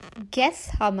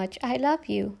Guess How Much I Love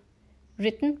You.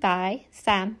 Written by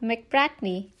Sam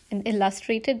McBratney and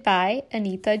illustrated by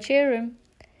Anita Jerem.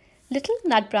 Little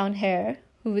Nut Brown Hare,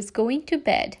 who was going to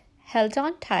bed, held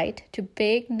on tight to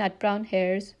Big Nut Brown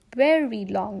Hare's very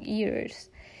long ears.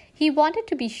 He wanted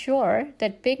to be sure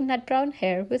that Big Nut Brown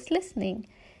Hare was listening.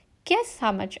 "Guess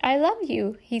how much I love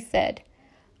you," he said.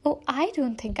 "Oh, I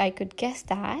don't think I could guess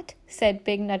that," said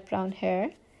Big Nut Brown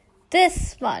Hare.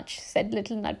 "This much," said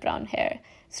Little Nut Brown Hare,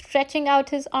 stretching out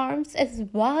his arms as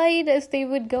wide as they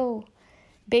would go.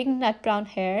 Big Nut Brown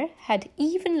Hare had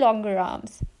even longer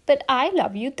arms. "But I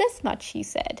love you this much," he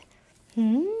said.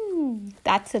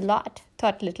 That's a lot,"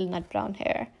 thought Little Nut Brown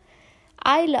Hare.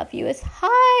 "I love you as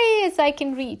high as I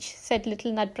can reach," said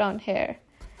Little Nut Brown Hare.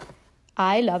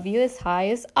 "I love you as high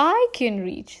as I can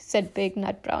reach," said Big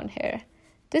Nut Brown Hare.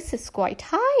 "This is quite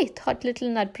high," thought Little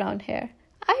Nut Brown Hare.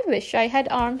 "I wish I had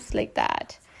arms like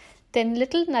that." Then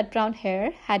Little Nut Brown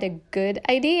Hare had a good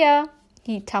idea.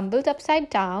 He tumbled upside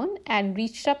down and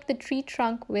reached up the tree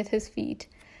trunk with his feet.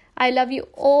 "I love you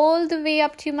all the way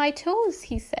up to my toes,"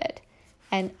 he said.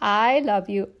 "And I love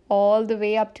you all the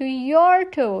way up to your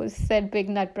toes," said Big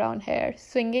Nut Brown Hare,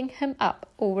 swinging him up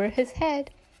over his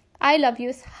head. "I love you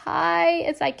as high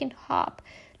as I can hop,"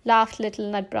 laughed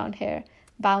Little Nut Brown Hare,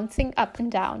 bouncing up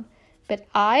and down. "But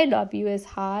I love you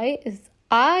as high as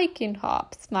I can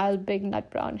hop," smiled Big Nut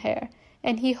Brown Hare,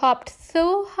 and he hopped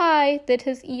so high that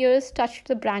his ears touched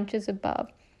the branches above.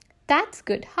 "That's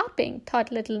good hopping," thought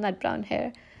Little Nut Brown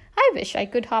Hare. "I wish I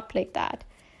could hop like that."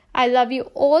 "I love you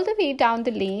all the way down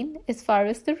the lane as far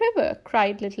as the river,"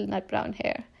 cried Little Nut Brown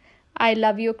Hare. "I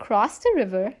love you across the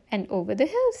river and over the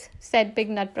hills," said Big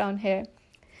Nut Brown Hare.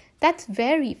 "That's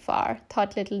very far,"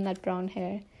 thought Little Nut Brown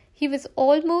Hare. He was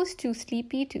almost too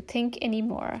sleepy to think any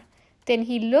more. Then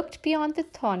he looked beyond the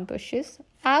thorn bushes,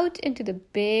 out into the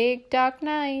big dark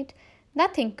night.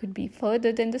 Nothing could be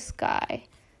further than the sky.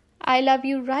 "I love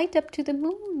you right up to the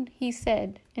moon," he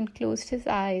said, and closed his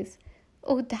eyes.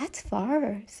 "Oh, that's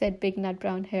far," said Big Nut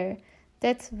Brown Hare.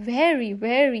 "That's very,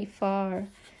 very far."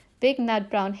 Big Nut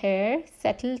Brown Hare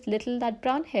settled Little Nut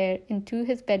Brown Hare into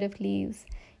his bed of leaves.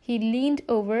 He leaned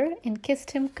over and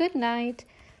kissed him good night.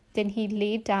 Then he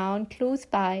lay down close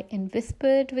by and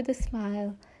whispered with a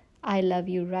smile, "I love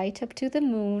you right up to the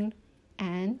moon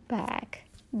and back."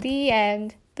 The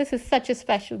end. This is such a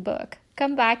special book.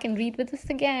 Come back and read with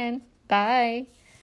us again. Bye.